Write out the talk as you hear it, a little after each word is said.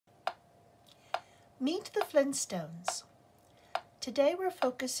Meet the Flintstones. Today we're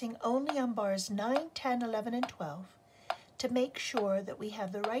focusing only on bars 9, 10, 11, and 12 to make sure that we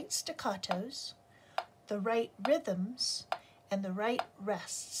have the right staccatos, the right rhythms, and the right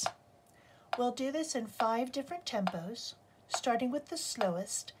rests. We'll do this in 5 different tempos, starting with the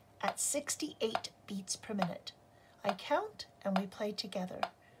slowest at 68 beats per minute. I count and we play together.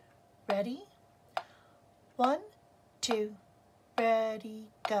 Ready? 1, 2, ready,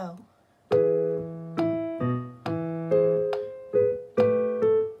 go.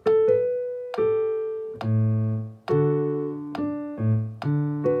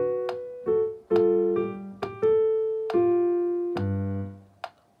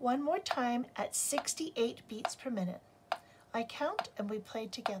 One more time at 68 beats per minute. I count and we play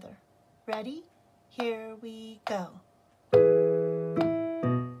together. Ready? Here we go.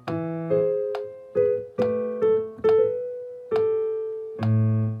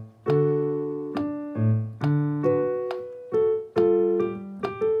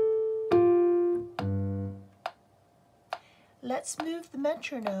 Let's move the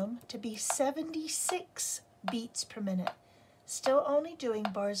metronome to be 76 beats per minute. Still only doing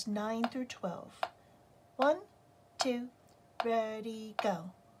bars 9 through 12. 1, 2, ready,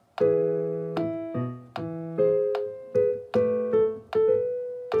 go.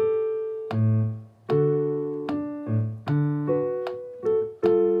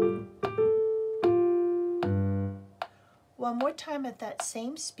 One more time at that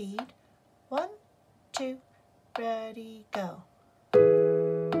same speed. 1, 2, ready, go.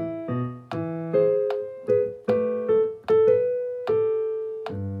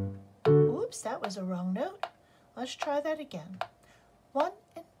 Oops, that was a wrong note. Let's try that again. 1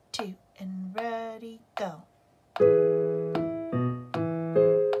 and 2 and ready, go.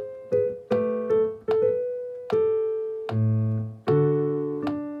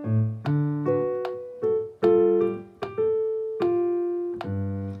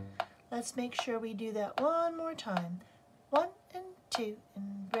 Let's make sure we do that one more time. 1 and 2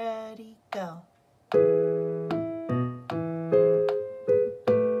 and ready, go.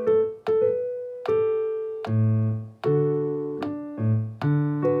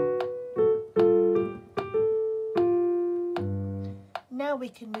 Now we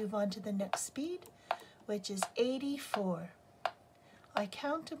can move on to the next speed, which is 84. I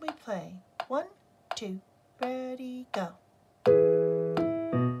count and we play. 1, 2, ready, go.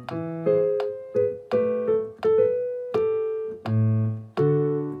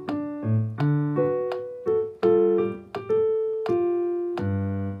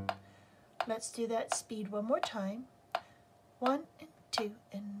 Let's do that speed one more time. 1 and 2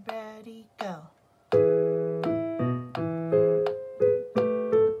 and ready, go.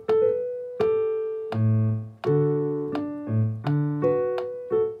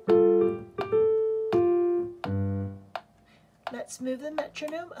 Let's move the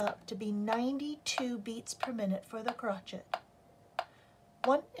metronome up to be 92 beats per minute for the crotchet.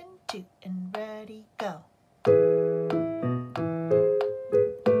 1 and 2 and ready, go.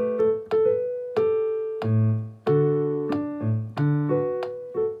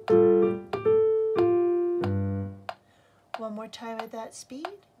 One more time at that speed.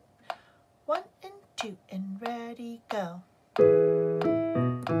 1 and 2 and ready, go.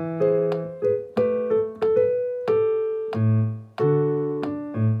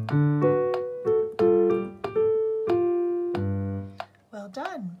 Well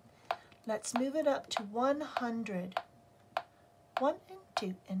done. Let's move it up to 100. 1 and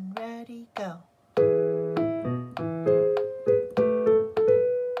 2 and ready, go.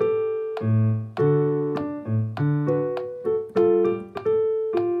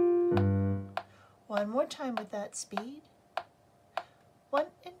 One more time with that speed. 1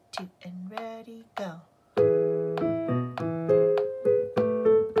 and 2 and ready, go.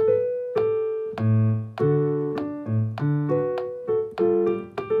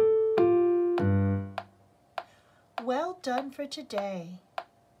 Well done for today.